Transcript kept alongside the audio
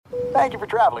Thank you for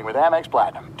traveling with Amex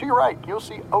Platinum. To your right, you'll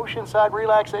see oceanside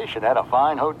relaxation at a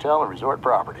fine hotel and resort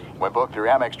property. When booked through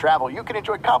Amex Travel, you can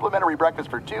enjoy complimentary breakfast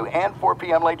for 2 and 4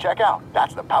 p.m. late checkout.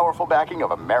 That's the powerful backing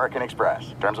of American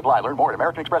Express. Terms apply. Learn more at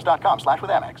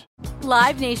americanexpress.com/withAmex.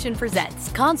 Live Nation presents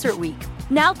Concert Week.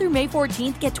 Now through May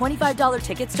 14th, get $25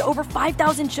 tickets to over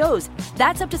 5,000 shows.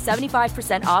 That's up to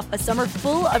 75% off a summer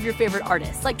full of your favorite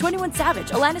artists like 21 Savage,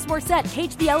 Alanis Morissette,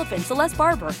 Cage the Elephant, Celeste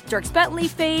Barber, Dierks Bentley,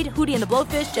 Fade, Hootie and the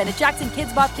Blowfish, Janet Jackson,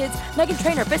 Kidz Bop Kids, Meghan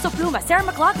Trainor, Peso Pluma, Sarah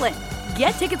McLachlan.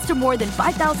 Get tickets to more than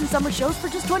 5,000 summer shows for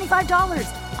just $25.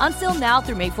 On sale now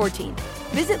through May 14th.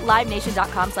 Visit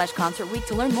LiveNation.com/Concert Week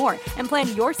to learn more and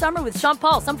plan your summer with Sean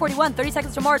Paul, Sum 41, 30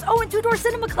 Seconds to Mars, and Two Door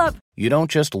Cinema Club. You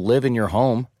don't just live in your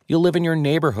home, you live in your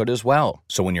neighborhood as well.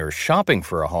 So when you're shopping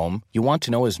for a home, you want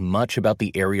to know as much about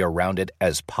the area around it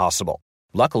as possible.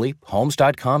 Luckily,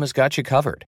 Homes.com has got you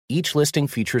covered. Each listing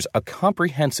features a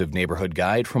comprehensive neighborhood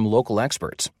guide from local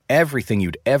experts. Everything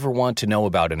you'd ever want to know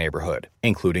about a neighborhood,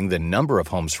 including the number of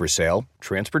homes for sale,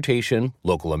 transportation,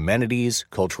 local amenities,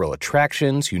 cultural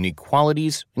attractions, unique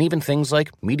qualities, and even things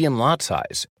like median lot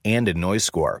size and a noise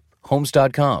score.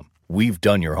 Homes.com. We've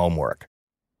done your homework.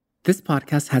 This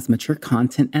podcast has mature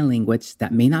content and language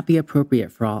that may not be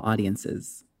appropriate for all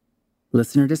audiences.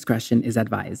 Listener discretion is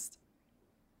advised.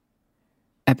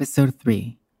 Episode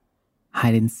 3.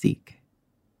 Hide and Seek.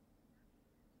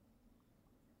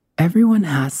 Everyone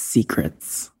has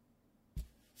secrets.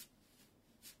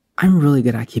 I'm really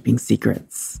good at keeping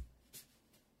secrets.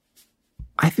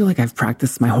 I feel like I've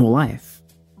practiced my whole life.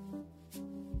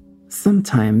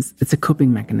 Sometimes it's a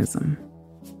coping mechanism.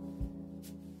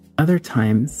 Other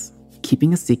times,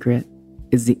 keeping a secret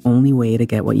is the only way to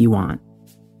get what you want.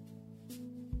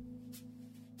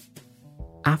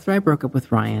 After I broke up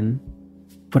with Ryan,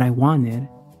 what I wanted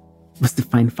was to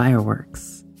find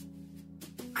fireworks.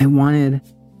 I wanted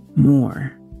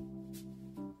more.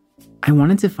 I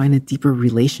wanted to find a deeper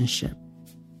relationship,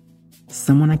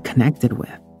 someone I connected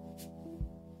with.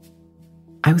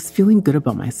 I was feeling good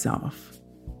about myself,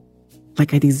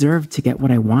 like I deserved to get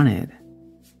what I wanted,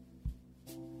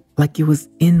 like it was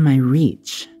in my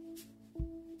reach,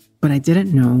 but I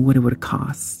didn't know what it would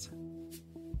cost.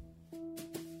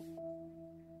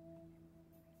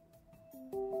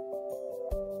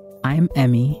 I'm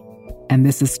Emmy, and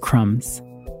this is Crumbs,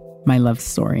 my love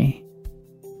story.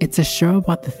 It's a show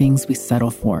about the things we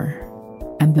settle for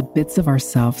and the bits of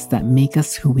ourselves that make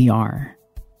us who we are.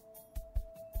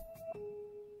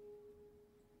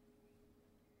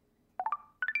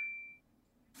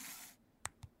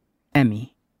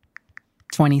 Emmy,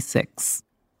 26.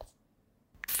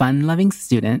 Fun-loving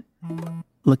student,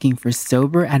 looking for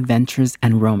sober adventures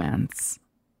and romance.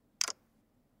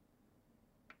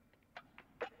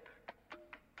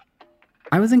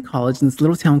 I was in college in this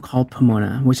little town called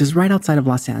Pomona, which is right outside of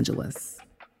Los Angeles.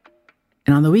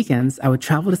 And on the weekends, I would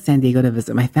travel to San Diego to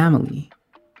visit my family.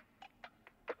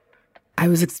 I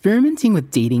was experimenting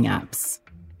with dating apps.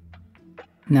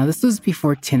 Now, this was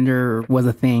before Tinder was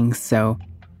a thing, so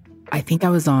I think I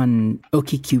was on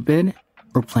OkCupid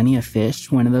or Plenty of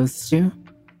Fish, one of those two.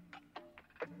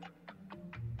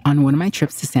 On one of my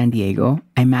trips to San Diego,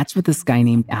 I matched with this guy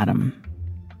named Adam.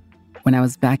 When I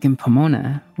was back in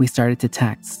Pomona, we started to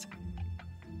text.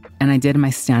 And I did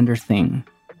my standard thing.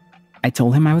 I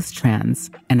told him I was trans,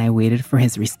 and I waited for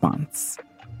his response.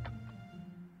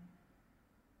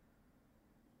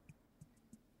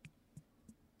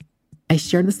 I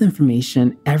shared this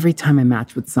information every time I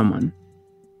matched with someone.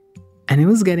 And it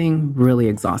was getting really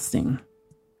exhausting.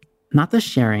 Not the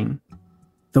sharing,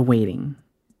 the waiting.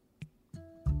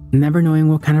 Never knowing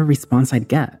what kind of response I'd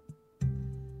get.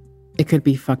 It could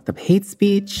be fucked up hate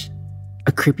speech,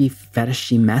 a creepy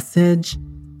fetishy message,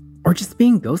 or just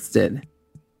being ghosted.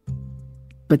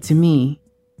 But to me,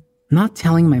 not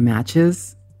telling my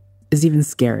matches is even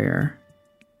scarier.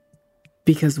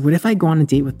 Because what if I go on a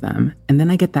date with them and then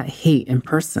I get that hate in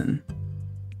person?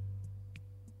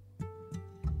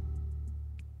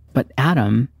 But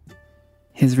Adam,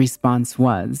 his response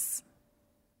was,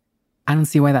 I don't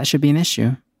see why that should be an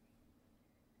issue.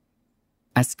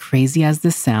 As crazy as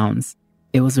this sounds,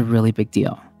 it was a really big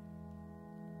deal.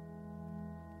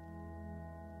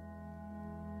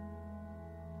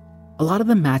 A lot of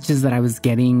the matches that I was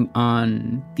getting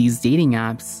on these dating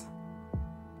apps,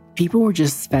 people were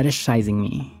just fetishizing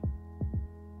me.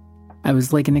 I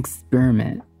was like an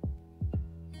experiment.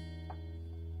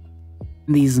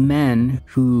 These men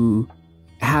who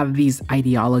have these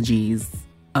ideologies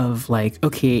of like,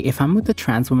 okay, if I'm with a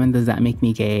trans woman, does that make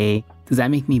me gay? Does that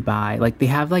make me bi? Like they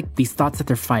have like these thoughts that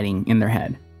they're fighting in their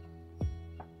head.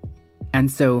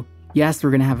 And so, yes,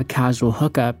 we're going to have a casual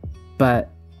hookup, but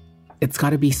it's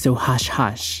gotta be so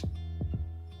hush-hush.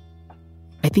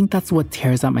 I think that's what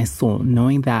tears at my soul,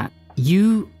 knowing that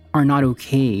you are not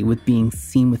okay with being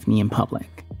seen with me in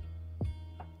public.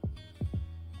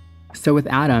 So with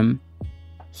Adam,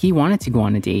 he wanted to go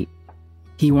on a date.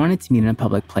 He wanted to meet in a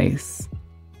public place.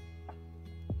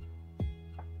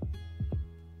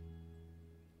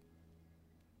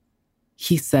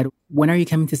 He said, "When are you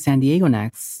coming to San Diego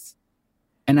next?"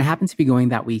 And I happened to be going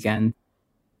that weekend.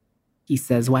 He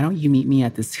says, "Why don't you meet me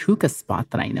at this hookah spot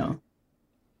that I know?"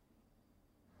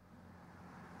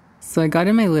 So I got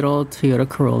in my little Toyota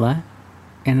Corolla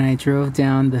and I drove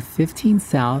down the 15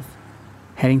 South,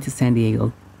 heading to San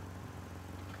Diego.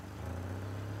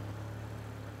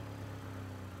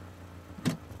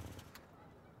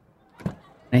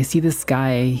 And I see this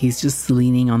guy, he's just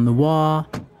leaning on the wall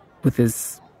with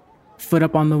his foot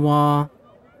up on the wall.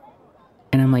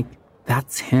 And I'm like,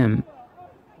 that's him.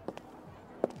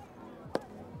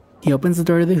 He opens the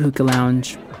door to the hookah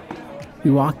lounge.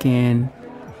 We walk in,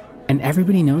 and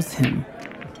everybody knows him.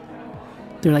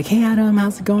 They're like, "Hey Adam,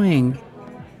 how's it going?"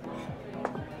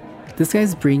 This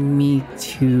guy's bringing me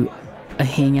to a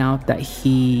hangout that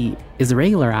he is a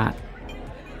regular at.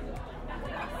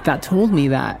 That told me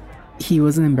that he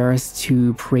wasn't embarrassed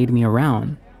to parade me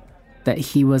around, that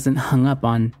he wasn't hung up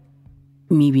on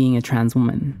me being a trans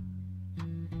woman.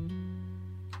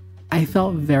 I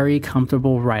felt very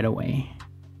comfortable right away.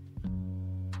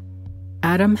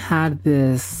 Adam had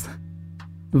this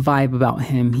vibe about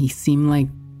him. He seemed like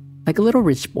a little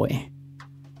rich boy.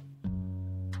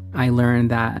 I learned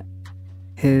that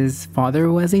his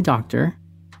father was a doctor.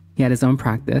 He had his own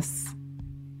practice.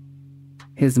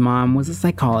 His mom was a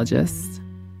psychologist.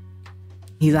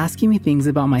 He's asking me things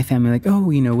about my family, like, "Oh,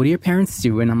 what do your parents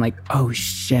do?" And I'm like, "Oh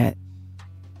shit.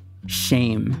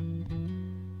 Shame."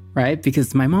 Right?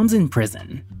 Because my mom's in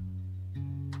prison.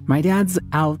 My dad's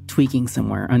out tweaking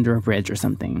somewhere under a bridge or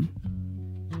something.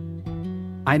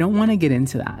 I don't want to get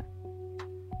into that.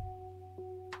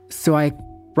 So I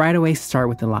right away start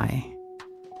with the lie.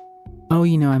 "Oh,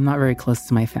 I'm not very close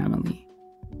to my family.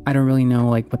 I don't really know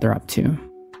what they're up to."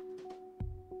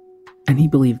 And he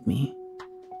believed me.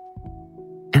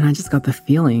 And I just got the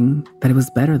feeling that it was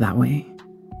better that way.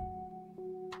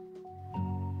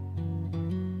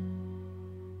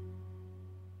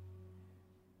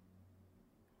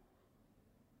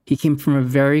 He came from a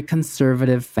very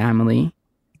conservative family.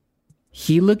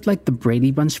 He looked like the Brady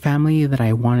Bunch family that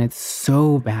I wanted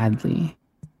so badly.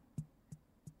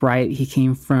 Right? He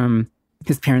came from,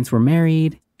 his parents were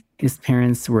married. His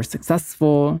parents were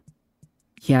successful.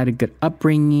 He had a good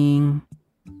upbringing.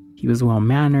 He was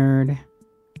well-mannered.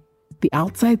 The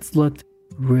outsides looked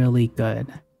really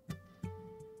good.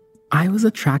 I was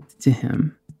attracted to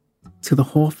him, to the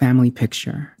whole family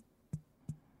picture.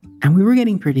 And we were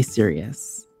getting pretty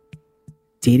serious.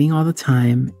 Dating all the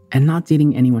time and not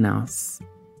dating anyone else.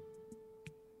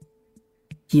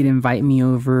 He'd invite me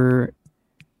over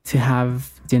to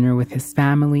have dinner with his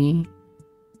family.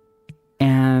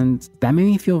 And that made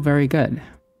me feel very good.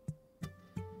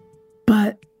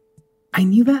 But I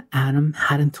knew that Adam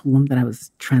hadn't told him that I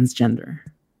was transgender.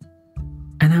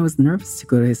 And I was nervous to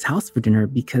go to his house for dinner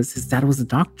because his dad was a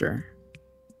doctor.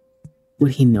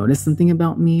 Would he notice something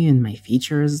about me and my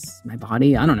features, my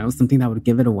body? I don't know, something that would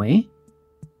give it away?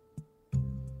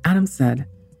 Adam said,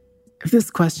 "If this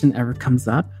question ever comes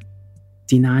up,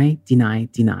 deny, deny,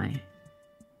 deny."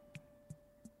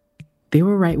 They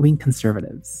were right-wing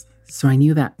conservatives, so I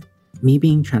knew that me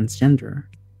being transgender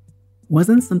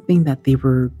wasn't something that they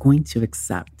were going to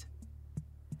accept.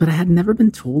 But I had never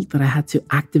been told that I had to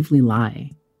actively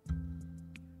lie.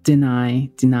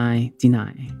 Deny, deny,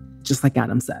 deny, just like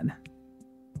Adam said.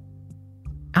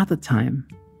 At the time,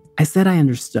 I said I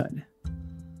understood,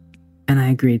 and I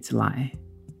agreed to lie.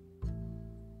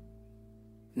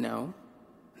 No.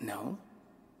 No.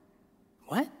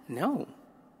 What? No.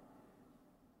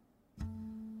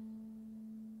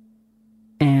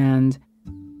 And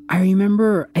I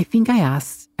remember, I think I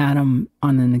asked Adam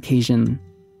on an occasion,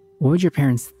 "What would your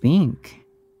parents think?"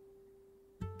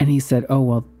 And he said, "Oh,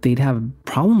 well, they'd have a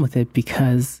problem with it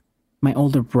because my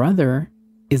older brother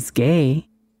is gay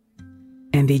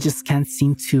and they just can't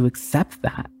seem to accept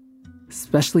that,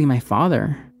 especially my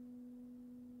father."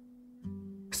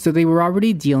 So they were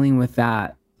already dealing with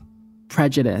that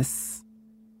prejudice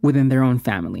within their own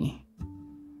family.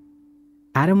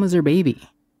 Adam was their baby.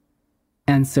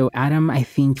 And so Adam, I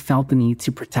think, felt the need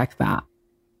to protect that.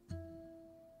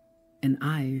 And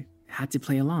I had to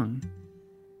play along.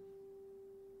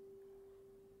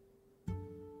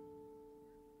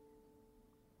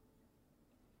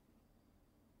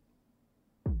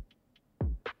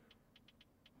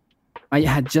 I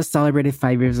had just celebrated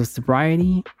 5 years of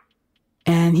sobriety.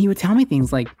 And he would tell me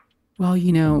things like, well,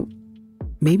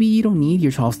 maybe you don't need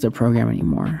your 12-step program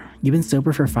anymore. You've been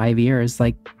sober for 5 years.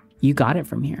 Like, you got it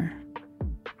from here.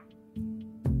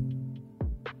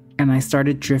 And I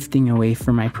started drifting away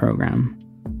from my program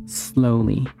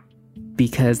slowly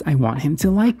because I want him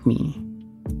to like me.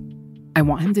 I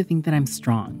want him to think that I'm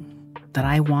strong, that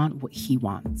I want what he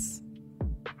wants.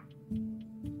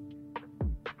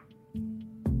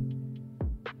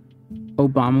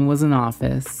 Obama was in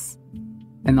office,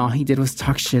 and all he did was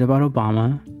talk shit about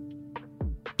Obama.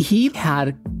 He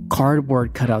had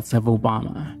cardboard cutouts of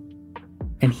Obama,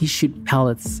 and he shoot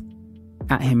pellets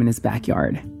at him in his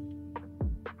backyard.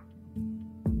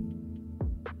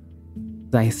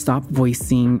 I stopped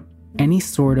voicing any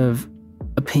sort of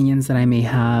opinions that I may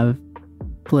have,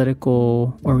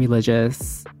 political or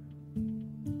religious.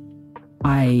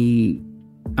 I'm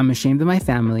ashamed of my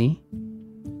family,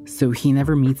 so he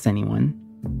never meets anyone.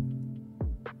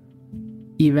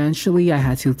 Eventually, I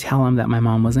had to tell him that my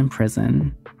mom was in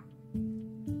prison.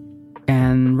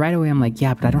 And right away, I'm like,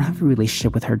 yeah, but I don't have a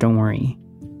relationship with her, don't worry.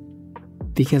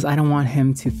 Because I don't want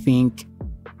him to think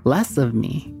less of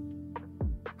me.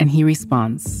 And he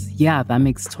responds, yeah, that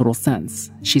makes total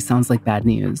sense. She sounds like bad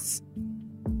news.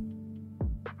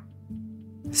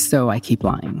 So I keep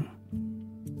lying.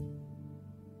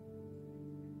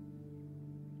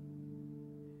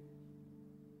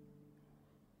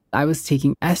 I was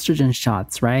taking estrogen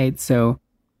shots, right? So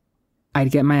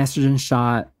I'd get my estrogen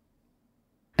shot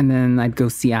and then I'd go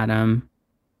see Adam.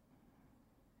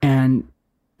 And,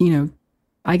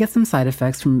 I get some side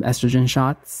effects from estrogen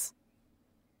shots.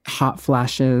 Hot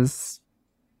flashes,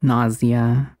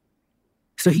 nausea.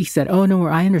 So he said, oh, no,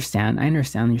 I understand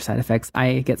your side effects.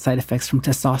 I get side effects from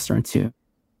testosterone too.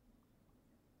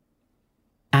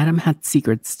 Adam had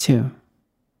secrets too.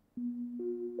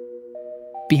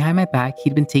 Behind my back,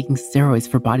 he'd been taking steroids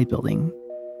for bodybuilding.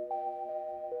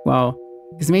 Well,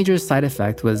 his major side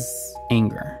effect was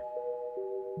anger.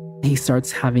 He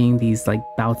starts having these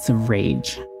bouts of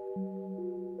rage.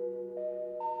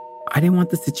 I didn't want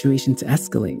the situation to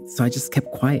escalate, so I just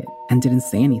kept quiet and didn't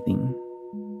say anything.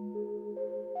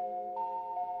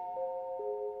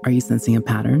 Are you sensing a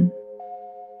pattern?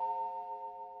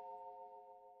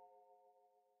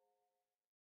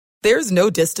 There's no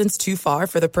distance too far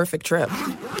for the perfect trip.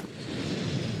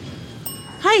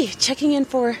 Hi, checking in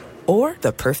for... Or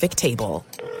the perfect table.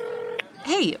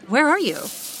 Hey, where are you?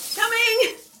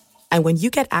 Coming! And when you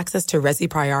get access to Resi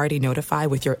Priority Notify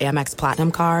with your Amex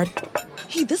Platinum card...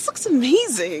 Hey, this looks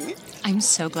amazing. I'm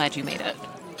so glad you made it.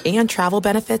 And travel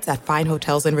benefits at fine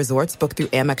hotels and resorts booked through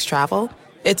Amex Travel,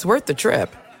 it's worth the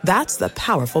trip. That's the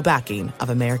powerful backing of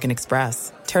American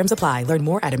Express. Terms apply. Learn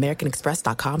more at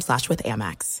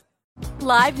americanexpress.com/withAmex.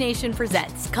 Live Nation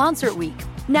presents Concert Week.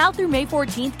 Now through May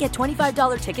 14th, get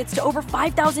 $25 tickets to over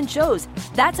 5,000 shows.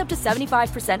 That's up to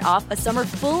 75% off a summer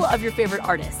full of your favorite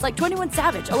artists like 21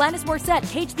 Savage, Alanis Morissette,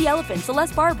 Cage the Elephant,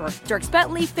 Celeste Barber, Dierks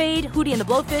Bentley, Fade, Hootie and the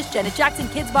Blowfish, Janet Jackson,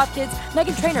 Kidz Bop Kids,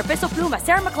 Meghan Trainor, Peso Pluma,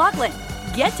 Sarah McLachlan.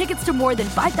 Get tickets to more than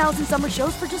 5,000 summer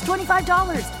shows for just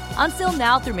 $25. Until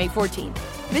now through May 14th.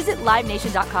 Visit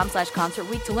LiveNation.com/Concert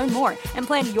Week to learn more and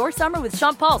plan your summer with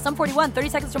Sean Paul, Sum 41, 30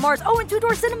 Seconds to Mars, and Two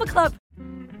Door Cinema Club.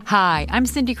 Hi, I'm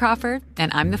Cindy Crawford,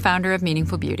 and I'm the founder of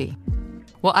Meaningful Beauty.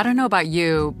 Well, I don't know about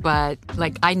you, but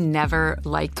I never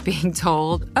liked being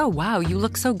told, oh, wow, you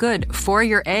look so good for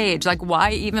your age.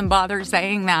 Why even bother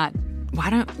saying that? Why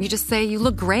don't you just say you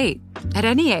look great at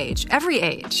any age, every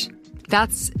age?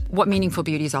 That's what Meaningful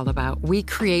Beauty is all about. We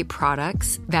create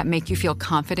products that make you feel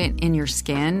confident in your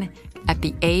skin at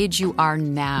the age you are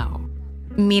now.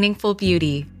 Meaningful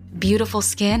Beauty. Beautiful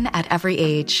skin at every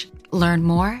age. Learn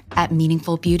more at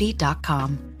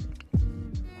meaningfulbeauty.com.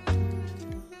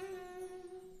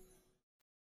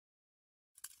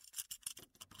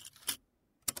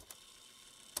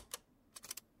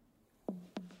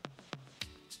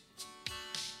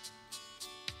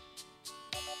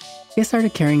 I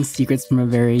started carrying secrets from a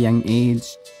very young age.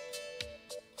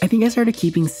 I think I started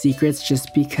keeping secrets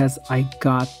just because I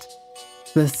got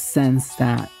the sense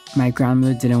that my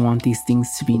grandmother didn't want these things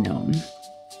to be known.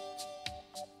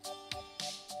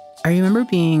 I remember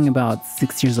being about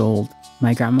 6 years old.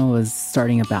 My grandma was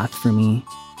starting a bath for me.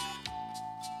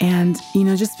 And,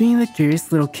 just being the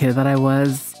curious little kid that I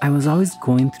was always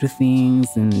going through things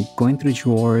and going through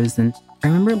drawers. And I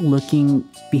remember looking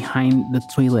behind the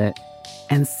toilet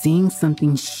and seeing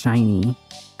something shiny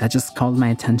that just called my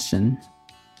attention.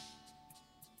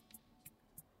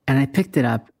 And I picked it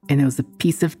up, and it was a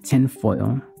piece of tin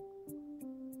foil.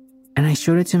 And I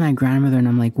showed it to my grandmother, and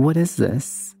I'm like, what is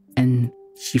this? And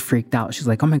she freaked out. She's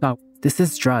like, oh my God, this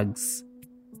is drugs.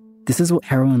 This is what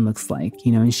heroin looks like,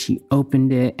 you know? And she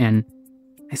opened it and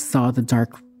I saw the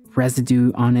dark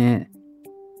residue on it.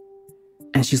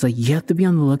 And she's like, you have to be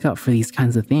on the lookout for these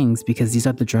kinds of things because these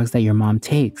are the drugs that your mom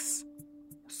takes.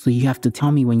 So you have to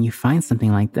tell me when you find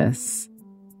something like this.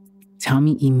 Tell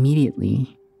me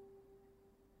immediately.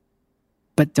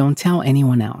 But don't tell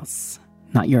anyone else.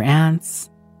 Not your aunts,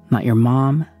 not your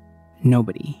mom,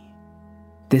 nobody.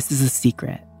 This is a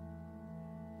secret.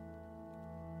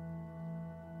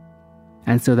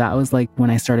 And so that was like when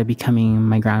I started becoming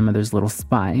my grandmother's little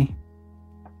spy.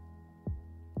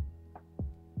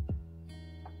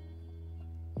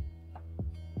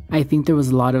 I think there was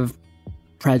a lot of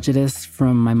prejudice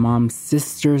from my mom's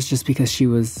sisters just because she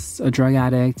was a drug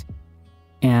addict.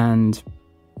 And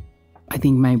I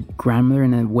think my grandmother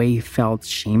in a way felt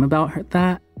shame about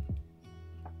that.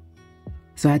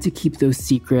 So I had to keep those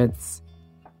secrets.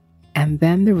 And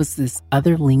then there was this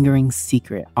other lingering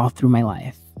secret all through my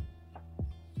life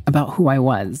about who I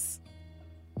was.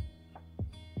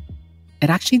 It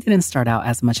actually didn't start out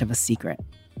as much of a secret.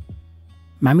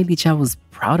 Mami Licha was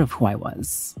proud of who I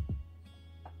was.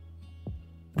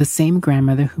 The same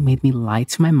grandmother who made me lie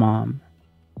to my mom,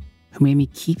 who made me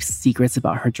keep secrets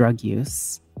about her drug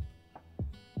use.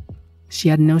 She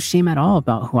had no shame at all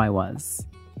about who I was.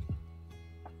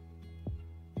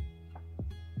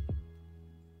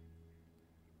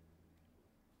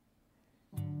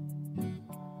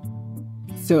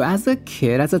 So as a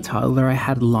kid, as a toddler, I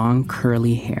had long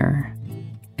curly hair,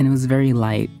 and it was very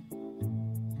light.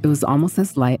 It was almost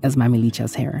as light as Mami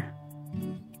Licha's hair.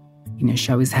 You know,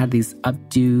 she always had these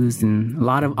updos and a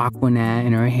lot of Aquanet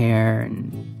in her hair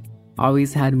and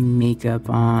always had makeup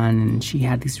on, and she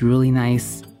had these really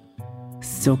nice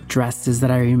silk dresses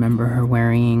that I remember her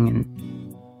wearing,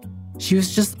 and she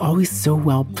was just always so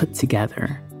well put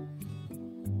together.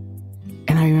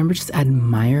 And I remember just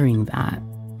admiring that.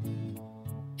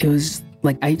 It was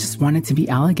like I just wanted to be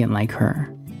elegant like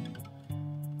her.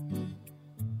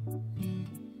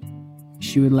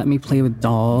 She would let me play with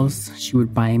dolls. She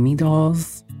would buy me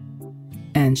dolls.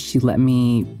 And she let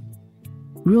me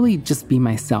really just be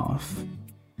myself.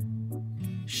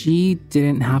 She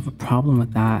didn't have a problem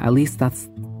with that. At least that's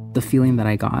the feeling that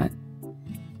I got.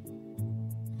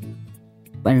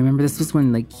 I remember this was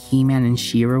when like He-Man and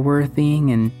She-Ra were a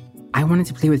thing, and I wanted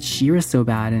to play with She-Ra so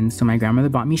bad, and so my grandmother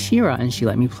bought me She-Ra, and she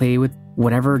let me play with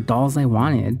whatever dolls I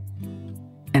wanted.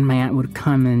 And my aunt would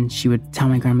come and she would tell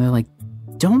my grandmother, like,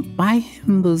 don't buy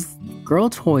him those girl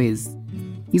toys.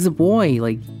 He's a boy.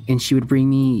 Like, and she would bring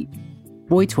me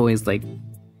boy toys like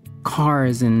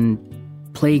cars and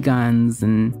play guns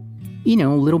and, you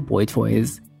know, little boy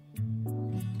toys.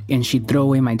 And she'd throw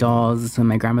away my dolls, so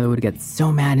my grandmother would get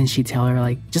so mad, and she'd tell her,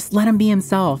 like, just let him be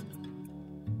himself.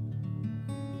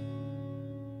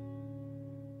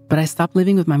 But I stopped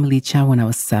living with Mami Licha when I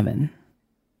was 7.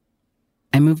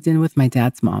 I moved in with my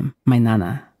dad's mom, my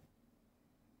Nana.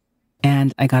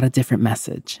 And I got a different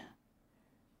message.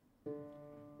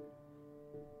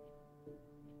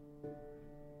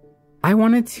 I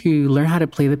wanted to learn how to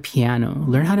play the piano,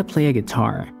 learn how to play a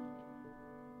guitar.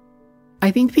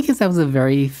 I think because I was a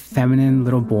very feminine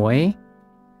little boy,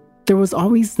 there was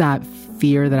always that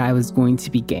fear that I was going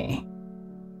to be gay.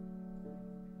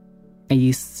 I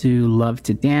used to love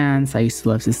to dance. I used to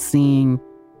love to sing.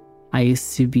 I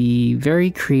used to be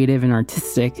very creative and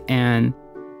artistic. And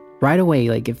right away,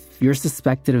 like if you're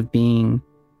suspected of being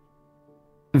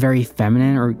very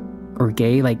feminine or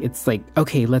gay, like it's like,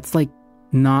 okay, let's like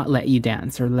not let you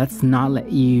dance, or let's not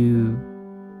let you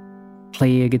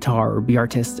play a guitar or be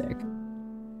artistic.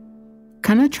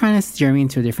 Kind of trying to steer me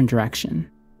into a different direction,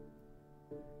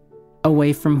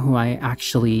 away from who I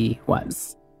actually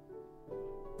was.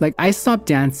 Like, I stopped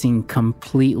dancing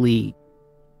completely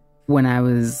when I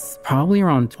was probably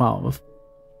around 12,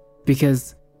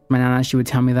 because my Nana, she would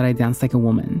tell me that I danced like a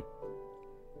woman.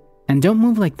 And don't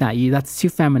move like that, that's too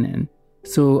feminine.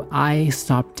 So I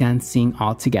stopped dancing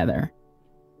altogether.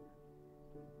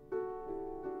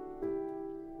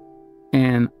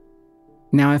 And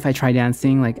now if I try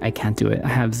dancing, like, I can't do it. I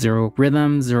have zero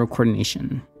rhythm, zero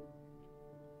coordination.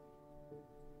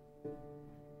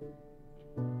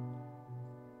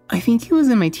 I think it was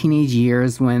in my teenage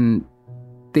years when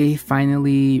they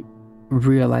finally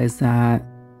realized that,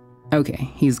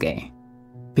 okay, he's gay.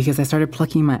 Because I started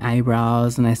plucking my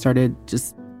eyebrows and I started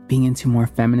just being into more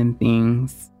feminine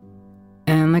things.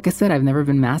 And like I said, I've never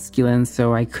been masculine,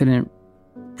 so I couldn't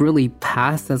really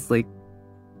pass as like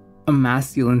a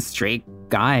masculine straight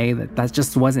guy. That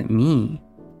just wasn't me.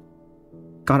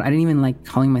 God, I didn't even like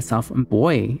calling myself a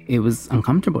boy. It was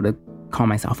uncomfortable to call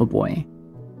myself a boy.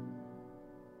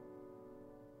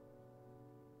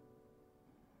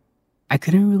 I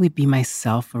couldn't really be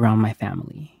myself around my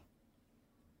family.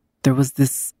 There was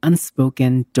this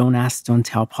unspoken don't ask, don't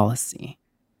tell policy.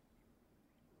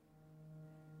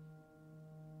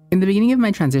 In the beginning of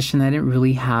my transition, I didn't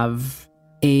really have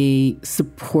a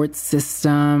support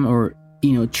system or,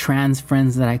 trans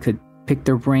friends that I could pick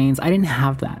their brains. I didn't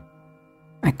have that.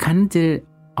 I kind of did it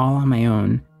all on my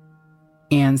own.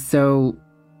 And so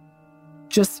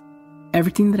just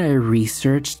everything that I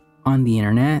researched on the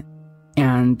internet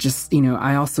and just,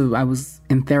 I was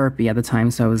in therapy at the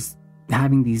time. So I was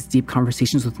having these deep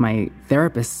conversations with my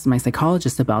therapist, my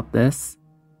psychologist about this.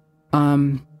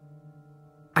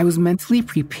 I was mentally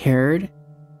prepared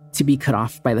to be cut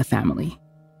off by the family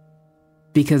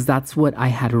because that's what I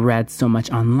had read so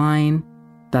much online.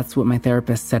 That's what my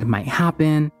therapist said might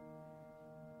happen.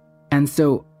 And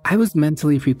so I was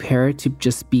mentally prepared to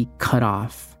just be cut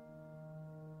off.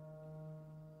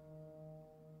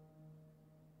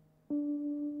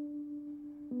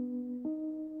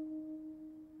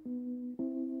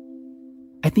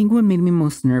 I think what made me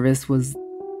most nervous was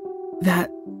that,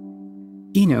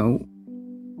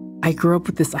 I grew up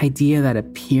with this idea that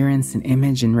appearance and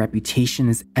image and reputation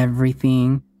is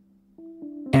everything.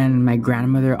 And my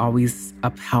grandmother always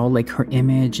upheld her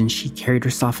image and she carried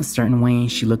herself a certain way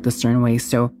and she looked a certain way.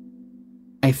 So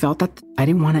I felt that I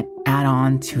didn't want to add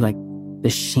on to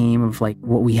the shame of what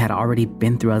we had already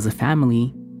been through as a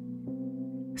family.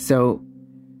 So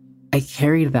I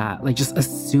carried that, just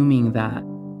assuming that,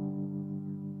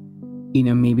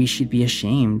 maybe she'd be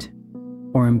ashamed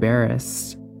or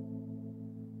embarrassed.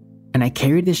 And I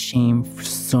carried this shame for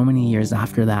so many years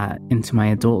after that into my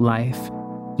adult life,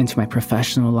 into my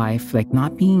professional life,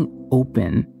 not being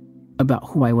open about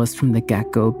who I was from the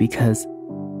get-go because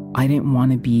I didn't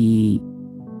want to be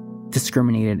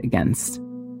discriminated against.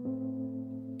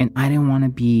 And I didn't want to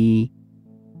be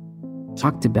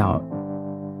talked about.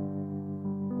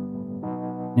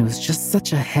 It was just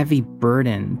such a heavy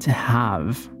burden to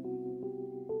have.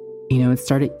 It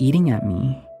started eating at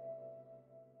me.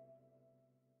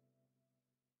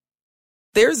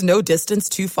 There's no distance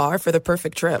too far for the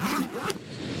perfect trip.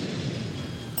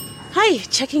 Hi,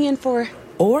 checking in for...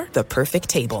 Or the perfect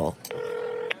table.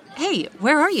 Hey,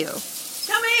 where are you?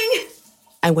 Coming!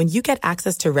 And when you get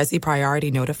access to Resi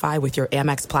Priority Notify with your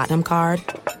Amex Platinum card...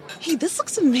 Hey, this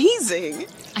looks amazing.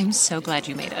 I'm so glad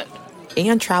you made it.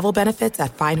 And travel benefits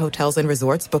at fine hotels and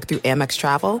resorts booked through Amex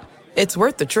Travel, it's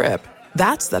worth the trip.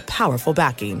 That's the powerful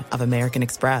backing of American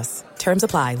Express. Terms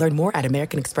apply. Learn more at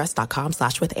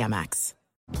americanexpress.com/withAmex.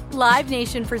 Live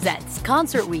Nation presents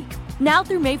Concert Week. Now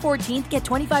through May 14th, get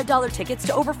 $25 tickets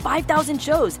to over 5,000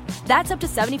 shows. That's up to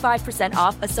 75%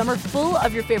 off a summer full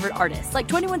of your favorite artists like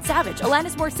 21 Savage,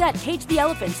 Alanis Morissette, Cage the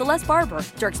Elephant, Celeste Barber,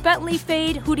 Dierks Bentley,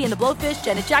 Fade, Hootie and the Blowfish,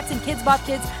 Janet Jackson, Kidz Bop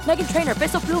Kids, Meghan Trainor,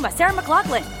 Peso Pluma, Sarah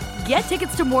McLachlan. Get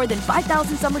tickets to more than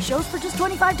 5,000 summer shows for just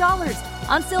 $25.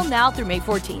 Until now through May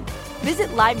 14th. Visit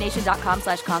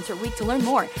LiveNation.com/Concert Week to learn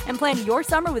more and plan your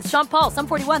summer with Sean Paul, Sum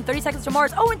 41, 30 Seconds to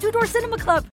Mars, and Two Door Cinema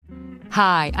Club.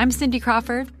 Hi, I'm Cindy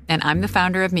Crawford, and I'm the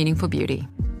founder of Meaningful Beauty.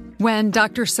 When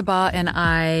Dr. Sabah and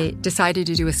I decided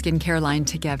to do a skincare line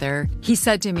together, he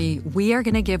said to me, we are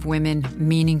going to give women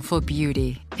meaningful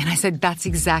beauty. And I said, that's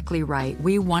exactly right.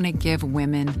 We want to give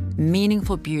women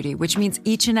meaningful beauty, which means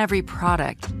each and every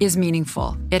product is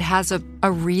meaningful. It has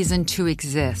a reason to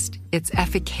exist. It's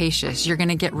efficacious. You're going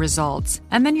to get results.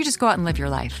 And then you just go out and live your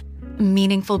life.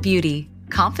 Meaningful Beauty.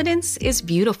 Confidence is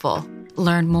beautiful.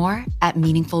 Learn more at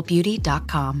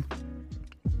meaningfulbeauty.com.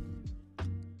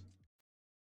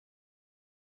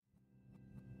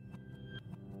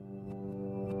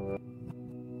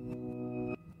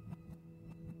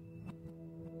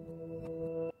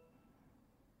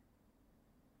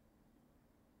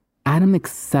 Adam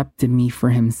accepted me for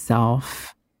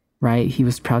himself, right? He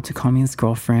was proud to call me his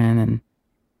girlfriend and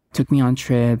took me on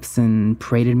trips and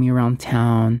paraded me around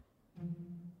town.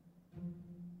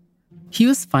 He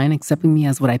was fine accepting me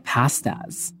as what I passed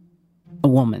as, a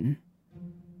woman.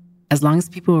 As long as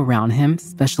people around him,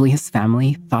 especially his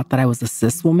family, thought that I was a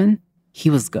cis woman, he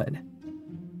was good.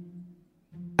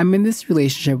 I'm in this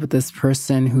relationship with this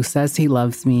person who says he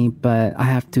loves me, but I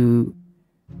have to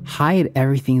hide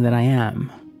everything that I am.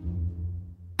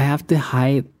 I have to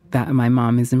hide that my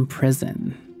mom is in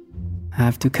prison. I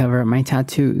have to cover up my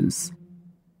tattoos.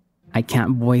 I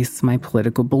can't voice my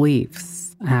political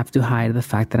beliefs. I have to hide the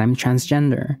fact that I'm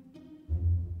transgender.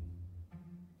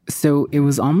 So it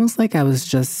was almost like I was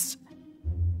just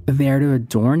there to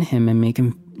adorn him and make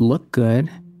him look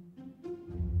good.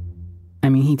 I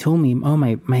mean, he told me, oh,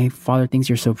 my father thinks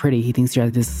you're so pretty. He thinks you're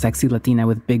this sexy Latina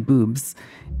with big boobs.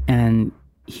 And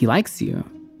he likes you.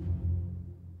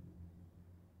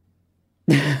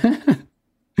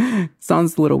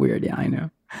 Sounds a little weird. Yeah, I know.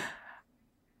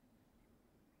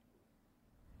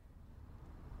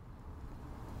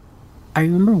 I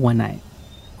remember one night,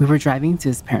 we were driving to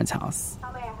his parents' house.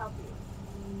 How may I help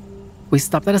you? We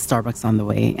stopped at a Starbucks on the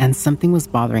way, and something was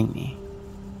bothering me.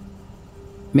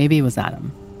 Maybe it was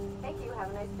Adam. Thank you.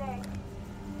 Have a nice day.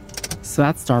 So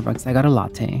at Starbucks, I got a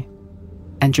latte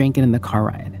and drank it in the car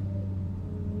ride.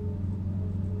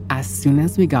 As soon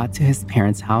as we got to his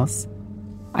parents' house,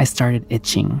 I started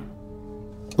itching.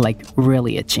 Like,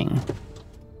 really itching.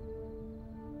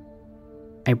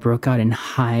 I broke out in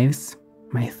hives.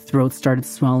 My throat started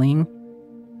swelling.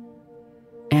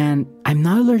 And I'm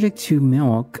not allergic to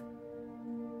milk.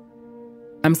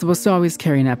 I'm supposed to always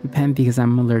carry an EpiPen because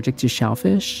I'm allergic to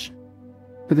shellfish.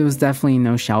 But there was definitely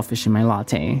no shellfish in my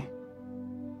latte.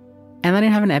 And I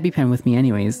didn't have an EpiPen with me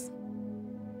anyways.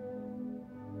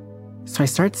 So I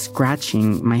start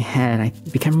scratching my head. I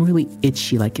become really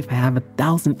itchy, like if I have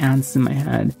 1,000 ants in my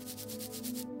head.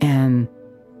 And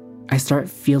I start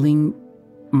feeling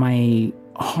my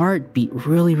heart beat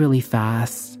really, really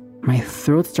fast. My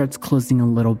throat starts closing a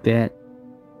little bit.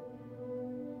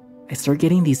 I start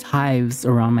getting these hives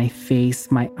around my face.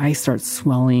 My eyes start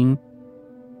swelling.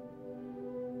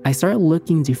 I start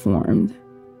looking deformed.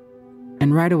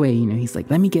 And right away, he's like,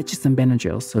 let me get you some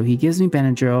Benadryl. So he gives me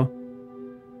Benadryl.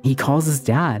 He calls his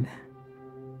dad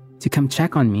to come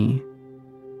check on me.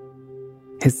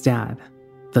 His dad,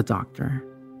 the doctor.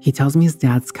 He tells me his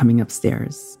dad's coming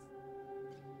upstairs.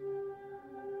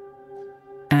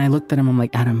 And I looked at him, I'm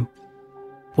like, Adam,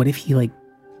 what if he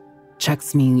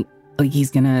checks me,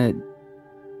 he's gonna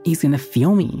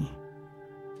feel me.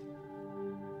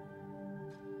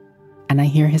 And I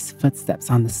hear his footsteps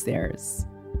on the stairs.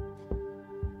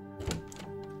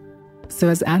 So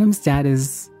as Adam's dad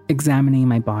is examining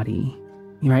my body,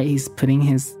 right, he's putting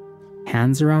his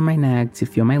hands around my neck to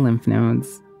feel my lymph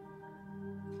nodes.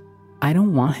 I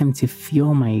don't want him to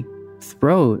feel my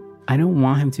throat. I don't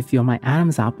want him to feel my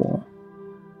Adam's apple.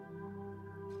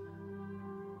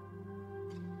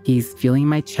 He's feeling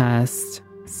my chest,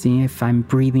 seeing if I'm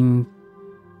breathing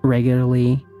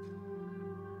regularly.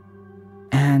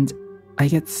 And I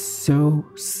get so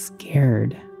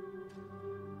scared.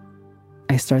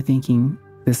 I start thinking,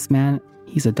 this man,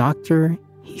 he's a doctor,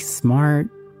 he's smart.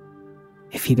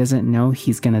 If he doesn't know,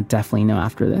 he's gonna definitely know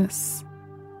after this.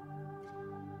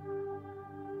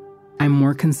 I'm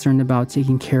more concerned about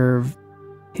taking care of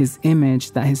his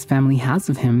image that his family has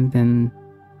of him than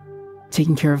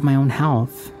taking care of my own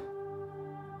health.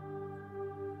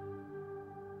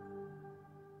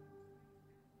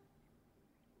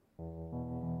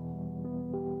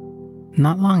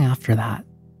 Not long after that,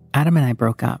 Adam and I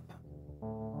broke up.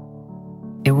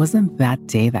 It wasn't that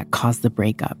day that caused the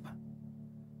breakup.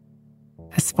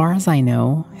 As far as I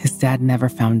know, his dad never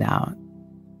found out.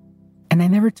 And I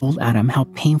never told Adam how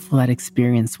painful that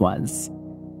experience was.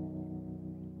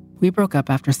 We broke up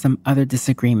after some other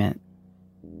disagreement.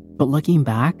 But looking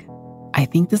back, I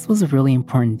think this was a really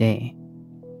important day.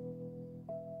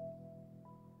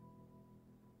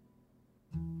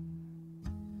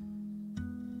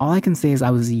 All I can say is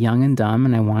I was young and dumb,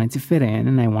 and I wanted to fit in,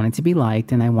 and I wanted to be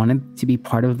liked, and I wanted to be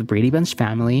part of the Brady Bunch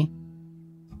family.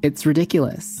 It's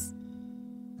ridiculous.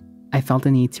 I felt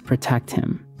a need to protect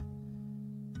him.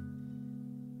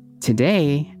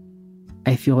 Today,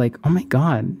 I feel like, oh my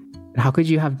God, how could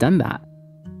you have done that?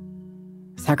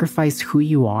 Sacrifice who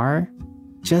you are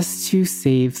just to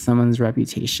save someone's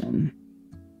reputation.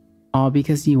 All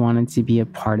because you wanted to be a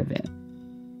part of it.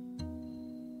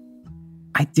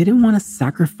 I didn't want to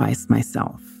sacrifice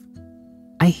myself.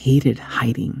 I hated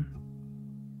hiding.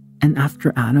 And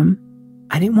after Adam,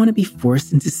 I didn't want to be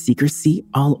forced into secrecy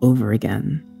all over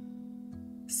again.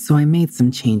 So I made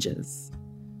some changes.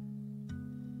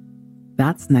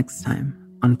 That's next time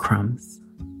on Crumbs.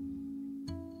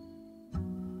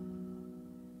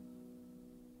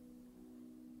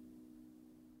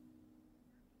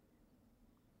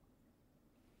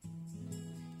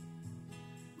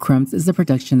 Crumbs is a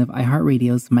production of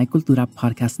iHeartRadio's My Cultura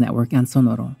podcast network and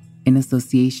Sonoro, in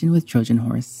association with Trojan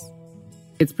Horse.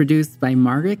 It's produced by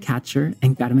Margaret Catcher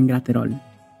and Carmen Graterol,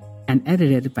 and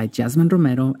edited by Jasmine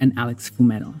Romero and Alex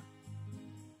Fumero.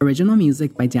 Original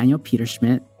music by Daniel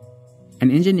Peterschmidt,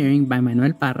 and engineering by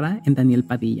Manuel Parra and Daniel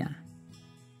Padilla.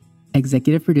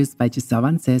 Executive produced by Giselle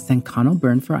Vances and Connell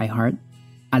Byrne for iHeart,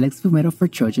 Alex Fumero for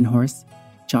Trojan Horse,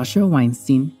 Joshua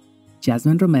Weinstein,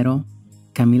 Jasmine Romero,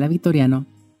 Camila Vitoriano,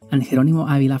 and Jeronimo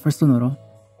Avila for Sonoro,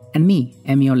 and me,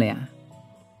 Emi Olea.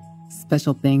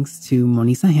 Special thanks to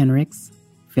Monisa Henriks,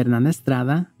 Fernanda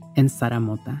Estrada, and Sara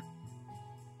Mota.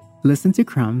 Listen to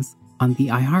Crumbs on the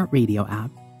iHeartRadio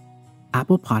app,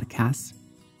 Apple Podcasts,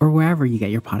 or wherever you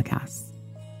get your podcasts.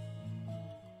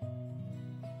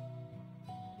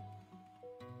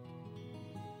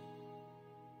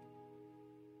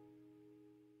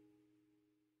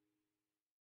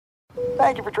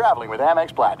 Thank you for traveling with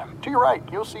Amex Platinum. To your right,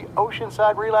 you'll see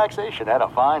oceanside relaxation at a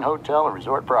fine hotel and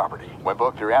resort property. When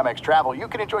booked through Amex Travel, you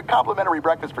can enjoy complimentary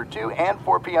breakfast for 2 and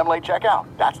 4 p.m. late checkout.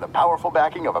 That's the powerful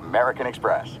backing of American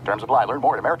Express. Terms apply. Learn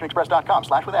more at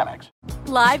americanexpress.com/withAmex.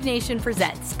 Live Nation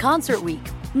presents Concert Week.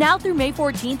 Now through May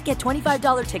 14th, get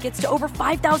 $25 tickets to over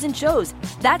 5,000 shows.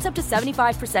 That's up to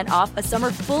 75% off a summer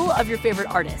full of your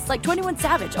favorite artists like 21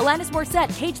 Savage, Alanis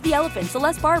Morissette, Cage the Elephant,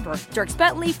 Celeste Barber, Dierks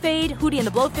Bentley, Fade, Hootie and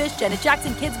the Blowfish, Janet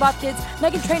Jackson, Kidz Bop Kids,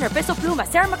 Meghan Trainor, Peso Pluma,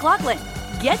 Sarah McLachlan.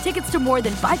 Get tickets to more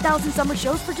than 5,000 summer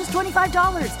shows for just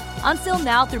 $25. Until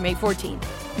now through May 14th.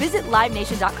 Visit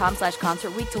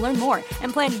LiveNation.com/Concert Week to learn more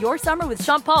and plan your summer with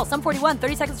Sean Paul, Sum 41,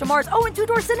 30 Seconds to Mars, and Two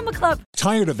Door Cinema Club.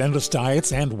 Tired of endless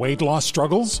diets and weight loss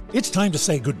struggles? It's time to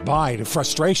say goodbye to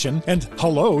frustration and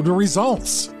hello to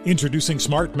results. Introducing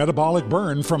Smart Metabolic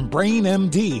Burn from Brain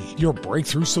MD, your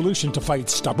breakthrough solution to fight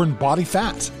stubborn body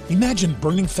fat. Imagine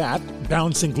burning fat,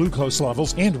 balancing glucose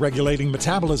levels, and regulating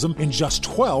metabolism in just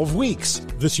 12 weeks.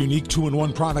 This unique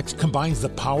 2-in-1 product combines the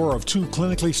power of 2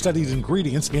 clinically studied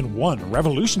ingredients in one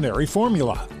revolutionary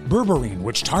formula. Berberine,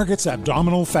 which targets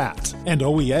abdominal fat, and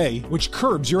OEA, which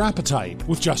curbs your appetite.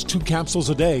 With just 2 capsules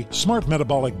a day, Smart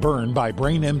Metabolic Burn by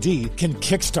Brain MD can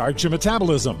kickstart your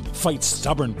metabolism, fight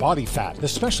stubborn body fat,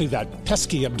 especially that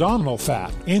pesky abdominal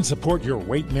fat, and support your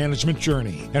weight management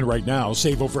journey. And right now,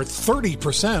 save over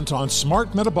 30% on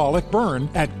Smart Metabolic Burn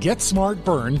at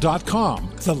GetSmartBurn.com.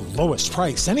 The lowest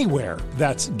price anywhere.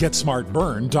 That's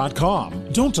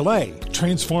GetSmartBurn.com. Don't delay.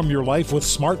 Transform your life with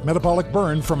Smart Metabolic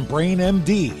Burn from Brain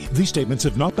MD. These statements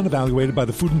have not been evaluated by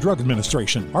the Food and Drug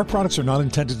Administration. Our products are not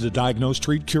intended to diagnose,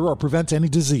 treat, cure, or prevent any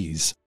disease.